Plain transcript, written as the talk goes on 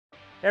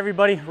Hey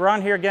everybody,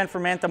 Ron here again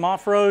from Anthem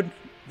Off-Road.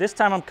 This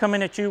time I'm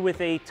coming at you with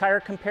a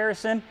tire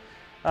comparison.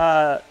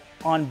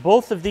 On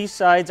both of these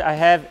sides I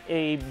have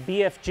a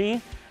BFG.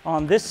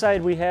 On this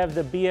side we have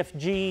the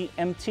BFG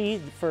MT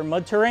for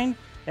mud terrain,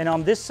 and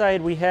on this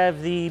side we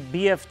have the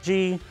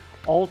BFG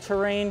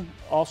all-terrain,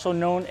 also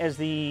known as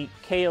the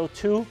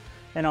KO2,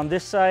 and on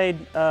this side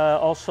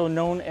also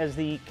known as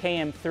the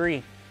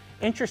KM3.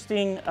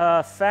 Interesting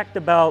fact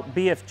about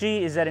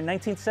BFG is that in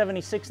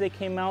 1976 they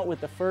came out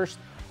with the first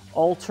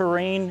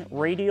all-terrain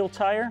radial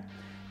tire,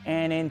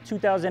 and in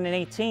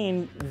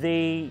 2018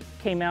 they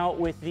came out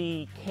with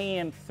the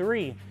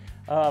KM3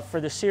 for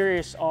the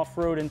serious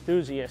off-road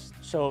enthusiast.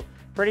 So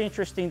pretty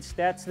interesting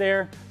stats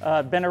there.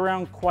 Been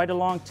around quite a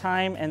long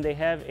time, and they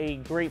have a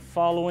great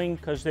following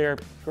because they're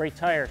great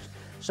tires.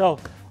 So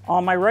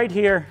on my right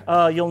here,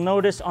 you'll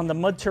notice on the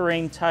mud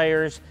terrain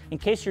tires, in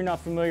case you're not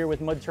familiar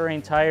with mud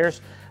terrain tires,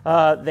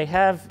 they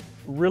have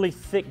really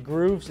thick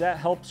grooves. That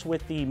helps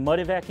with the mud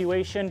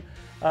evacuation.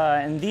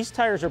 And these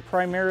tires are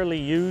primarily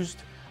used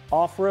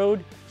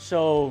off-road,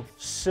 so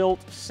silt,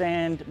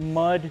 sand,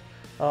 mud,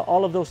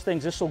 all of those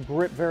things. This will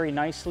grip very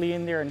nicely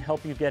in there and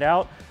help you get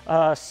out.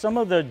 Some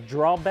of the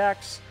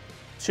drawbacks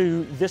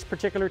to this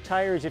particular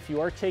tire is if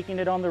you are taking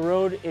it on the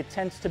road, it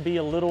tends to be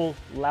a little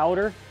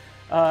louder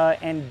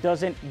and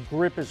doesn't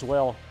grip as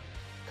well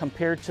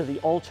compared to the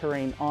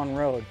all-terrain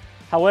on-road.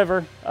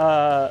 However,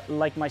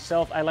 like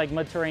myself, I like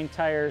mud terrain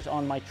tires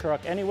on my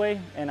truck anyway,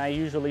 and I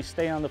usually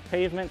stay on the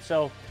pavement,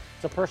 so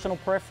it's a personal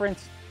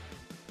preference.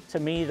 To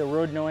me, the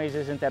road noise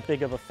isn't that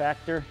big of a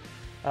factor.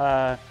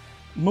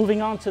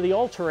 Moving on to the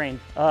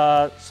all-terrain,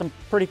 some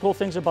pretty cool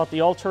things about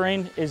the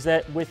all-terrain is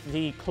that with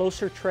the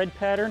closer tread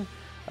pattern,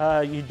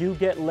 you do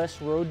get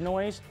less road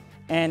noise,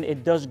 and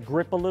it does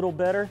grip a little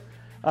better.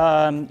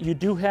 You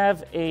do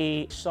have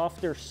a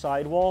softer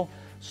sidewall,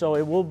 so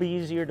it will be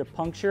easier to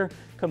puncture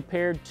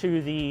compared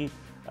to the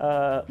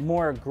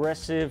more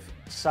aggressive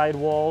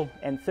sidewall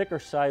and thicker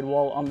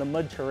sidewall on the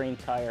mud terrain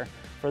tire.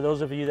 For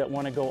those of you that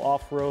want to go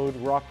off-road,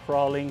 rock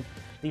crawling,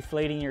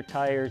 deflating your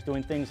tires,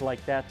 doing things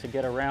like that to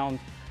get around,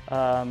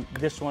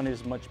 this one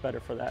is much better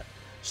for that.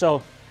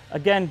 So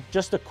again,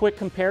 just a quick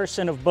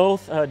comparison of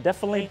both.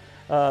 Definitely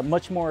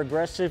much more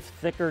aggressive,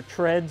 thicker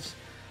treads.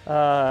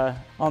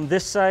 On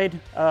this side,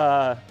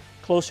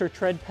 closer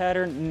tread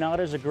pattern, not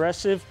as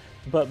aggressive,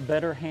 but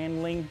better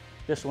handling.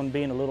 This one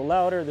being a little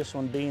louder, this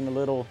one being a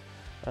little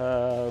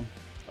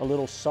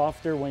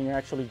softer when you're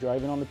actually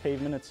driving on the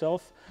pavement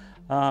itself.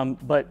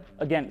 But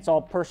again, it's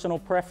all personal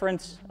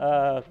preference.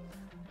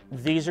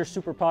 These are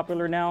super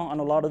popular now on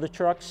a lot of the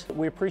trucks.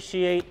 We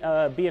appreciate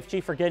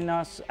BFG for getting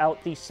us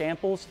out these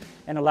samples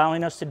and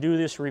allowing us to do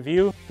this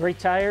review. Great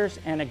tires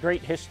and a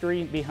great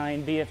history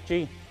behind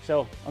BFG.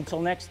 So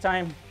until next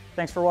time,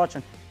 thanks for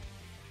watching.